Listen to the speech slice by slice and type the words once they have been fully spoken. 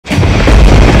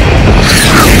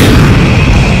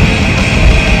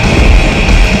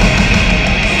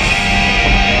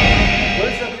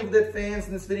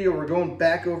video, we're going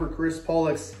back over Chris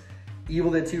Pollock's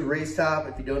Evil Dead 2 Race Top.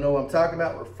 If you don't know what I'm talking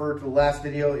about, refer to the last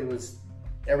video. It was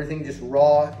everything just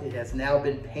raw. It has now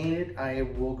been painted. I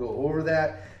will go over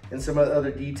that and some of the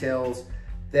other details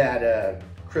that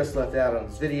Chris left out on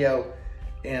this video,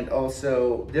 and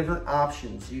also different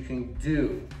options you can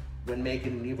do when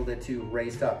making an Evil Dead 2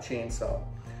 Race Top chainsaw.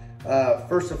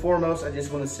 First and foremost, I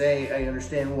just want to say I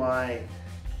understand why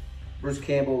Bruce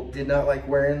Campbell did not like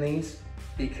wearing these,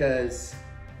 because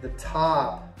the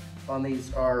top on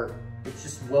these it's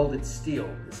just welded steel.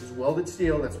 This is welded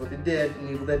steel. That's what they did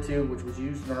in Evil Dead 2, which was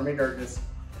used in Army of Darkness,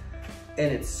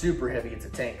 and it's super heavy. It's a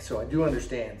tank, so I do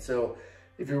understand. So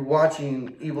if you're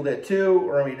watching Evil Dead 2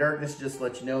 or Army of Darkness, just to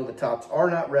let you know the tops are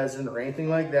not resin or anything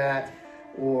like that,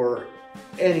 or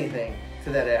anything to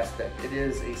that aspect. It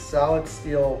is a solid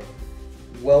steel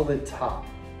welded top.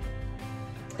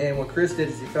 And what Chris did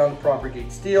is he found the proper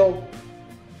gauge steel,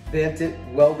 bent it,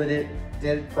 welded it,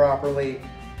 did it properly,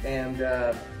 and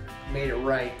made it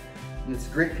right. And it's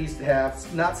a great piece to have.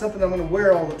 It's not something I'm going to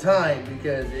wear all the time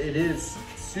because it is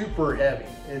super heavy.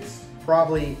 It's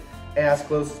probably as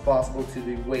close as possible to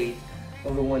the weight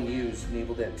of the one used in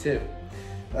Evil Dead 2.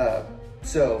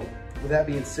 So with that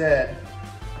being said,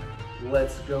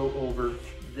 let's go over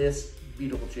this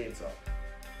beautiful chainsaw.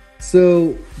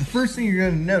 So the first thing you're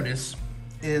going to notice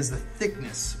is the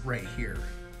thickness right here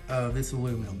of this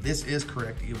aluminum. This is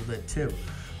correct Evil Dead 2.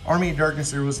 Army of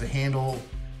Darkness, there was a handle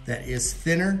that is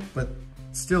thinner, but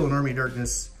still in Army of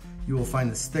Darkness, you will find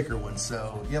this thicker one.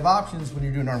 So you have options when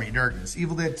you're doing Army of Darkness.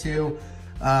 Evil Dead 2,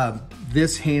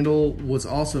 this handle was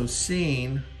also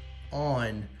seen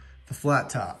on the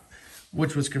flat top,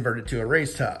 which was converted to a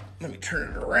raised top. Let me turn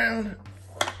it around.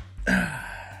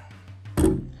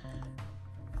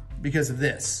 Because of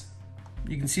this.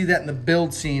 You can see that in the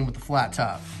build scene with the flat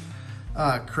top.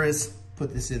 Chris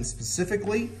put this in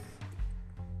specifically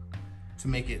to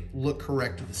make it look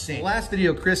correct to the scene. Last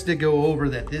video, Chris did go over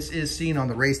that this is seen on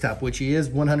the race top, which he is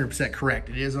 100% correct.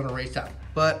 It is on a race top,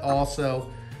 but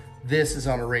also this is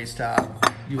on a race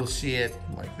top. You will see it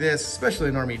like this, especially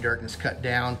in Army of Darkness cut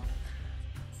down.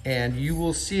 And you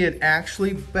will see it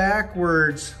actually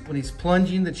backwards when he's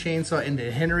plunging the chainsaw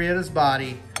into Henrietta's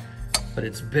body, but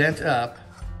it's bent up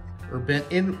or bent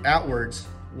outwards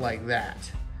like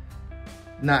that.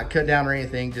 Not cut down or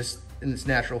anything, just in its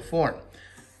natural form.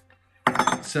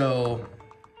 So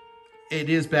it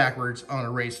is backwards on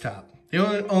a race top.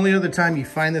 The only other time you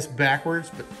find this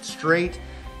backwards but straight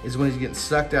is when he's getting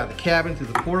sucked out of the cabin through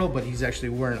the portal, but he's actually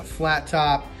wearing a flat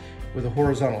top with a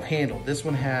horizontal handle. This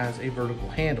one has a vertical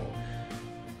handle.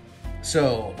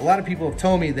 So a lot of people have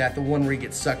told me that the one where he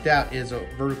gets sucked out is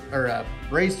a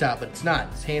raised top, but it's not.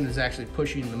 His hand is actually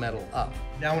pushing the metal up.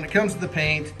 Now when it comes to the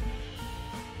paint,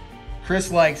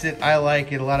 Chris likes it, I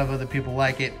like it, a lot of other people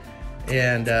like it,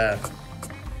 and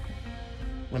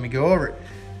let me go over it.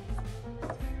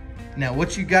 Now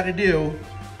what you got to do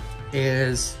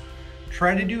is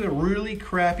try to do a really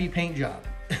crappy paint job.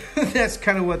 That's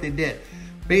kind of what they did.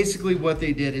 Basically what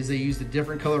they did is they used a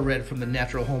different color red from the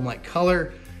Natural Home Light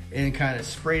color and kind of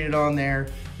sprayed it on there.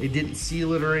 They didn't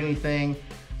seal it or anything.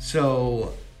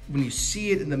 So when you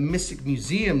see it in the Mystic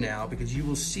Museum now, because you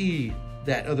will see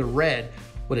that other red,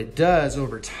 what it does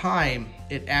over time,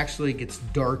 it actually gets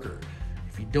darker.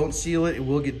 If you don't seal it, it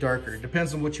will get darker. It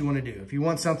depends on what you want to do. If you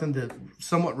want something to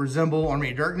somewhat resemble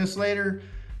Army of Darkness later,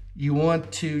 you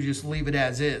want to just leave it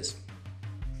as is.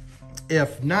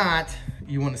 If not,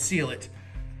 you want to seal it.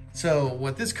 So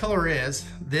what this color is,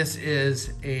 this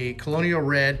is a colonial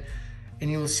red, and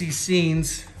you will see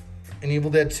scenes in Evil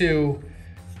Dead 2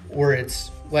 where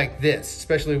it's like this,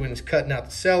 especially when it's cutting out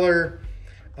the cellar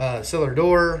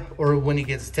door, or when he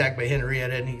gets attacked by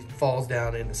Henrietta and he falls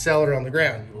down in the cellar on the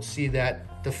ground. You will see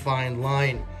that defined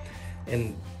line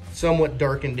and somewhat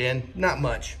darkened in, not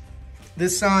much.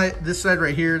 This side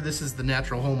right here, this is the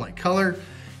Natural Home Light color.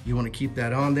 You want to keep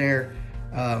that on there.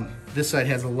 This side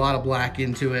has a lot of black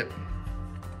into it.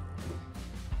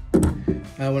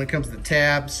 When it comes to the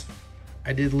tabs,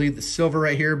 I did leave the silver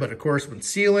right here, but of course when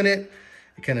sealing it,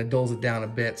 it kind of dulls it down a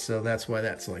bit, so that's why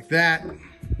that's like that.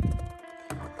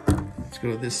 Let's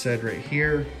go to this side right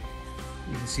here.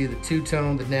 You can see the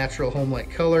two-tone, the Natural Home Light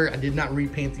color. I did not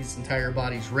repaint these entire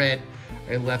bodies red.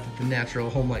 I left it the Natural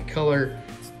Home Light color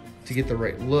to get the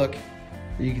right look.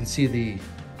 You can see the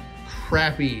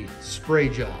crappy spray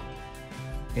job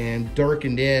and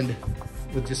darkened end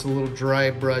with just a little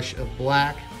dry brush of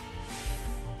black.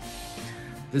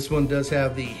 This one does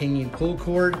have the hanging pull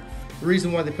cord. The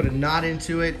reason why they put a knot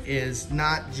into it is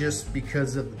not just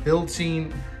because of the build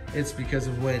scene, it's because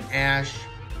of when Ash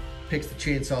picks the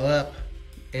chainsaw up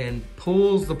and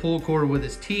pulls the pull cord with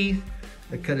his teeth.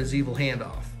 that cut his evil hand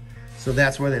off. So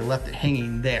that's why they left it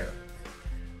hanging there.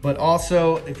 But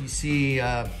also, if you see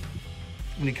when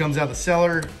he comes out of the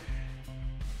cellar,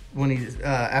 when he's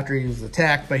after he was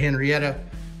attacked by Henrietta,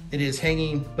 it is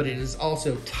hanging, but it is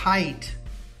also tight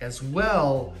as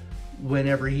well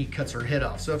whenever he cuts her head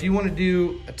off. So if you want to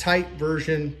do a tight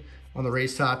version on the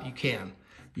raised top, you can.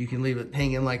 You can leave it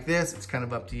hanging like this. It's kind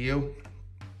of up to you.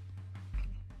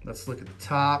 Let's look at the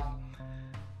top.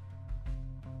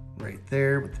 Right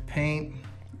there with the paint.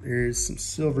 There's some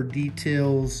silver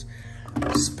details,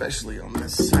 especially on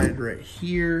this side right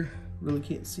here. Really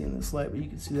can't see in this light, but you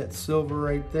can see that silver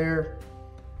right there.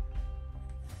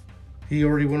 He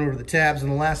already went over the tabs in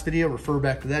the last video. Refer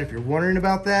back to that if you're wondering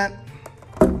about that.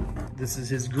 This is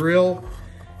his grill.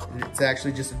 It's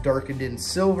actually just a darkened in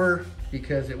silver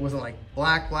because it wasn't like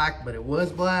black, but it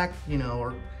was black, you know,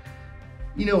 or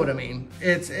you know what I mean.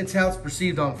 It's how it's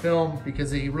perceived on film because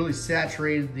he really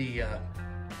saturated the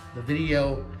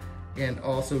video and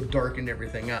also darkened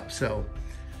everything up. So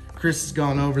Chris has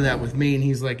gone over that with me and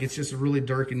he's like, it's just really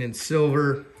darkened in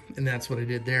silver, and that's what I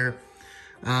did there.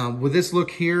 With this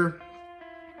look here,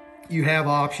 you have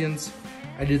options.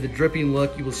 I did the dripping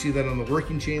look. You will see that on the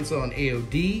working chainsaw on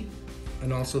AOD,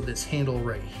 and also this handle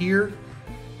right here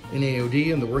in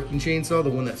AOD and the working chainsaw, the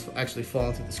one that's actually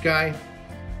fallen through the sky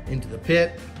into the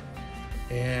pit.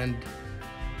 And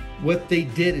what they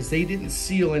did is they didn't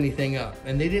seal anything up,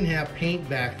 and they didn't have paint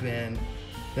back then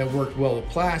that worked well with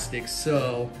plastic.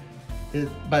 So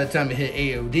by the time it hit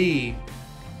AOD,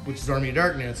 which is Army of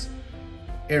Darkness,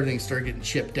 everything started getting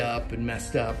chipped up and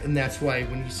messed up. And that's why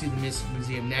when you see the Mystics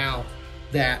Museum now,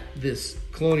 that this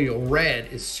colonial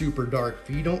red is super dark.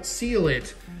 If you don't seal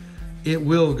it, it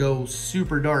will go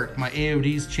super dark. My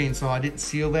AOD's chainsaw, I didn't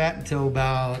seal that until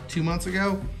about 2 months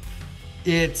ago.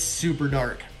 It's super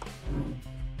dark.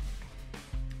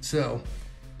 So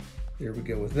there we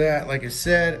go with that. Like I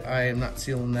said, I am not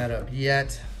sealing that up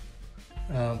yet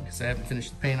because I haven't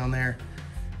finished the paint on there.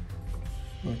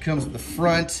 When it comes to the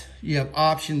front, you have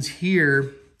options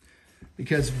here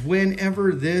because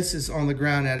whenever this is on the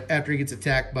ground after he gets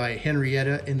attacked by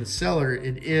Henrietta in the cellar,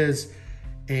 it is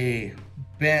a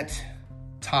bent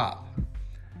top.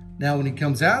 Now when he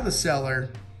comes out of the cellar,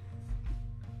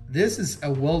 this is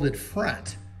a welded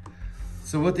front.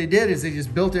 So what they did is they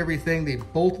just built everything, they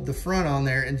bolted the front on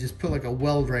there and just put like a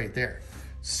weld right there.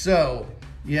 So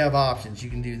you have options. You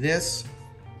can do this,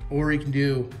 or you can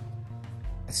do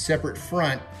a separate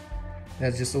front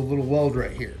that's just a little weld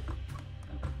right here.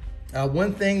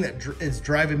 One thing that is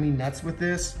driving me nuts with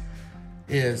this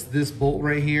is this bolt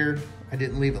right here. I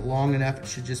didn't leave it long enough. It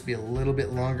should just be a little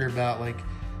bit longer, about like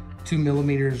 2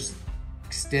 millimeters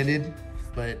extended,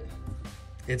 but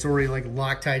it's already like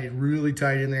Loctited really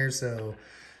tight in there. So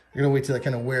I'm gonna wait till it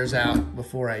kind of wears out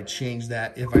before I change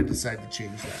that, if I decide to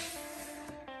change that.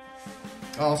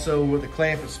 Also, where the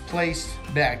clamp is placed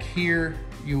back here,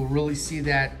 you will really see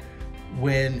that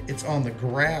when it's on the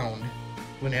ground,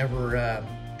 whenever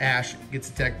Ash gets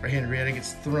attacked by Henrietta,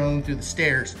 gets thrown through the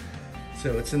stairs.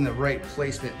 So it's in the right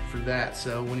placement for that.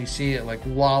 So when you see it like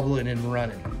wobbling and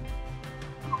running.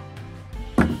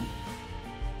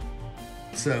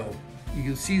 So you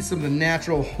can see some of the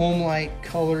natural home light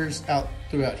colors out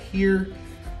throughout here.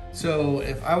 So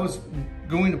if I was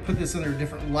going to put this under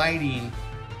different lighting,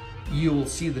 you will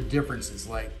see the differences.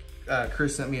 Like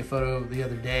Chris sent me a photo the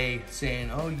other day saying,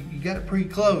 oh, you got it pretty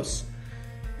close.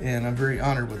 And I'm very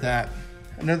honored with that.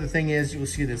 Another thing is you will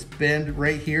see this bend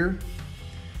right here.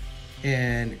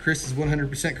 And Chris is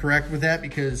 100% correct with that,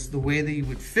 because the way that you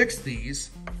would fix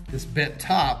these, this bent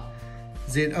top,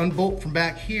 is they'd unbolt from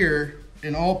back here,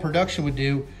 and all production would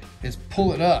do is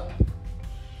pull it up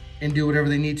and do whatever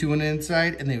they need to on the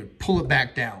inside, and they would pull it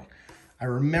back down. I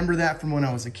remember that from when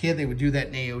I was a kid. They would do that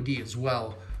in AOD as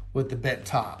well with the bent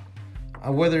top.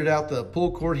 I weathered out the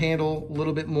pull cord handle a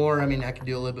little bit more. I mean, I could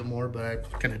do a little bit more, but I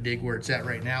kind of dig where it's at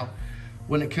right now.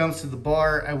 When it comes to the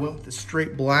bar, I went with the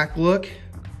straight black look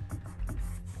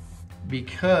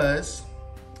because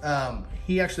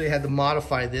he actually had to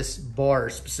modify this bar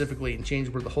specifically and change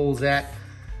where the hole's at.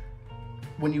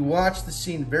 When you watch the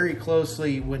scene very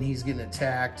closely, when he's getting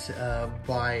attacked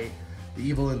by the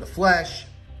evil in the flesh,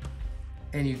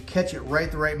 and you catch it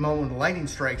right the right moment when the lightning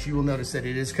strikes, you will notice that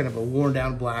it is kind of a worn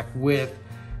down black with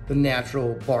the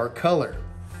natural bar color.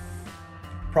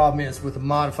 Problem is, with a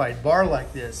modified bar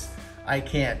like this, I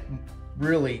can't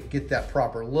really get that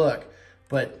proper look,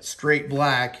 but straight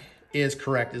black is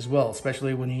correct as well,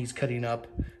 especially when he's cutting up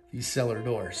these cellar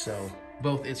doors. So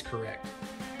both is correct.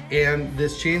 And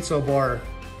this chainsaw bar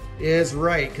is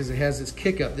right because it has this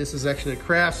kick up. This is actually a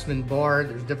Craftsman bar.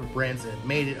 There's different brands that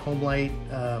made it. Homelight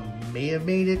may have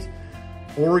made it.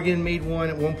 Oregon made one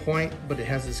at one point, but it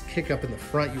has this kick up in the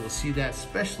front. You will see that,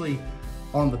 especially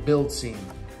on the build scene.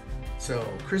 So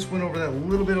Chris went over that a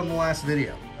little bit on the last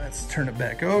video. Let's turn it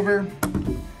back over.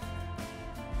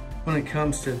 When it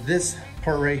comes to this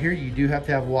part right here, you do have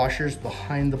to have washers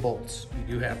behind the bolts.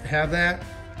 You do have to have that.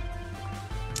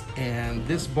 And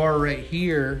this bar right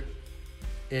here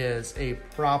is a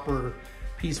proper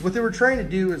piece. What they were trying to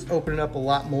do is open it up a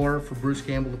lot more for Bruce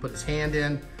Campbell to put his hand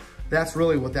in. That's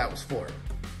really what that was for.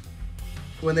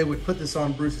 When they would put this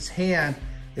on Bruce's hand,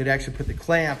 they'd actually put the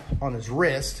clamp on his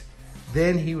wrist.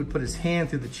 Then he would put his hand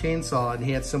through the chainsaw and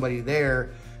he had somebody there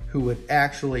who would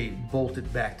actually bolt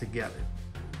it back together.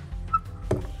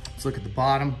 Let's look at the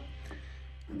bottom.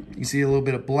 You can see a little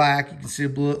bit of black. You can see a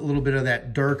little bit of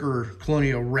that darker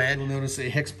colonial red. You'll notice a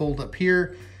hex bolt up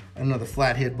here, another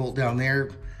flathead bolt down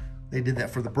there. They did that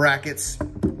for the brackets,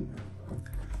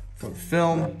 for the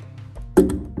film.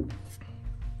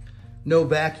 No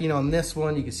backing on this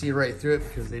one. You can see right through it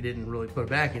because they didn't really put a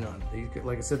backing on it.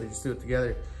 Like I said, they just threw it together.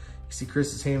 You see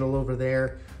Chris's handle over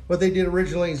there. What they did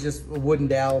originally is just a wooden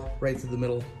dowel right through the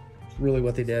middle. It's really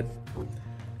what they did.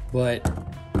 But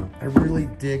I really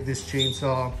dig this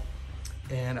chainsaw,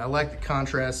 and I like the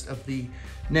contrast of the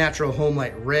natural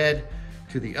Homelite red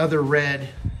to the other red.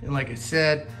 And like I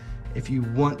said, if you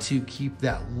want to keep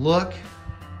that look,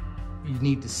 you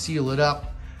need to seal it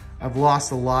up. I've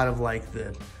lost a lot of like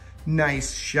the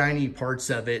nice shiny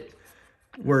parts of it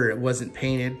where it wasn't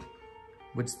painted,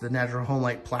 which the natural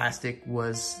Homelite plastic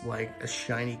was like a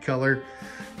shiny color.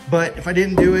 But if I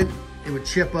didn't do it, it would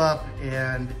chip up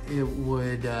and it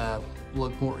would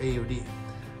look more AOD.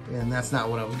 And that's not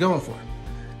what I was going for.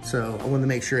 So I wanted to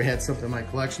make sure I had something in my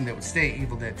collection that would stay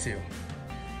Evil Dead 2.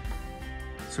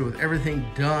 So with everything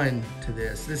done to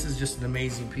this, this is just an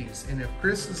amazing piece. And if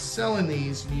Chris is selling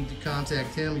these, you need to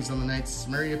contact him. He's on the Knights of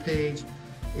Samaria page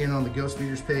and on the Ghost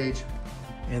Beaters page.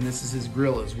 And this is his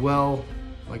grill as well.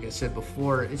 Like I said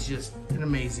before, it's just an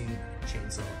amazing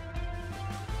chainsaw.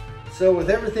 So with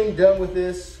everything done with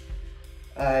this,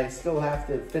 I still have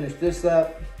to finish this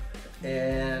up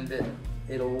and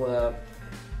it'll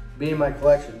be in my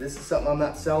collection. This is something I'm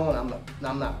not selling.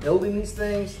 I'm not building these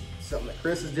things. It's something that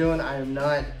Chris is doing. I am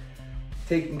not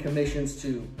taking commissions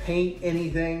to paint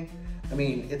anything. I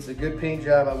mean, it's a good paint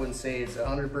job. I wouldn't say it's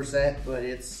 100%, but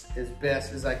it's as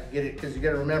best as I can get it, because you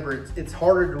got to remember, it's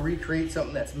harder to recreate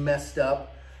something that's messed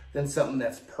up than something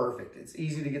that's perfect. It's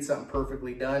easy to get something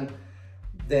perfectly done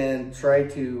than try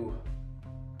to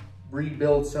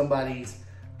rebuild somebody's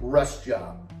rust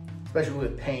job, especially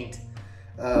with paint.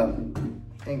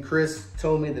 And Chris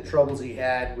told me the troubles he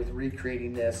had with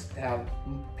recreating this, how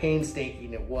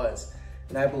painstaking it was.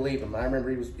 And I believe him. I remember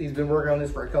he's been working on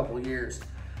this for a couple of years.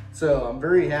 So I'm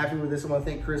very happy with this. I want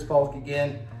to thank Chris Pollock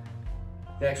again.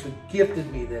 He actually gifted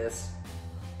me this.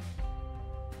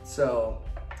 So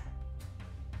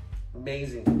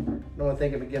amazing. I want to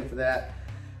thank him again for that.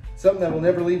 Something that will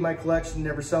never leave my collection,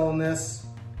 never selling this.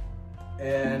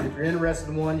 And if you're interested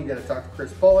in one, you got to talk to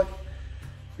Chris Pollock,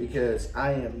 because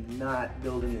I am not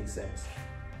building these things.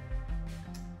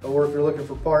 Or if you're looking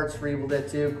for parts for Evil Dead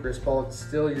 2, Chris Pollock is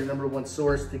still your #1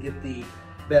 source to get the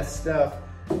best stuff.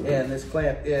 And this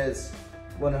clamp is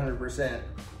 100%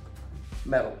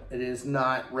 metal. It is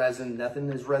not resin. Nothing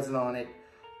is resin on it.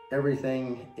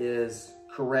 Everything is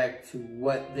correct to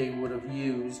what they would have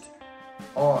used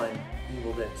on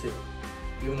Evil Dead 2.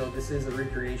 Even though this is a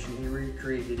recreation, he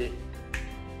recreated it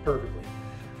perfectly.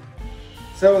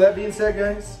 So with that being said,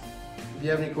 guys, if you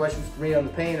have any questions for me on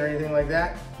the paint or anything like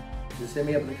that, just hit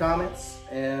me up in the comments.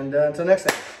 And until next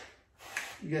time,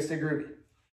 you guys stay groovy.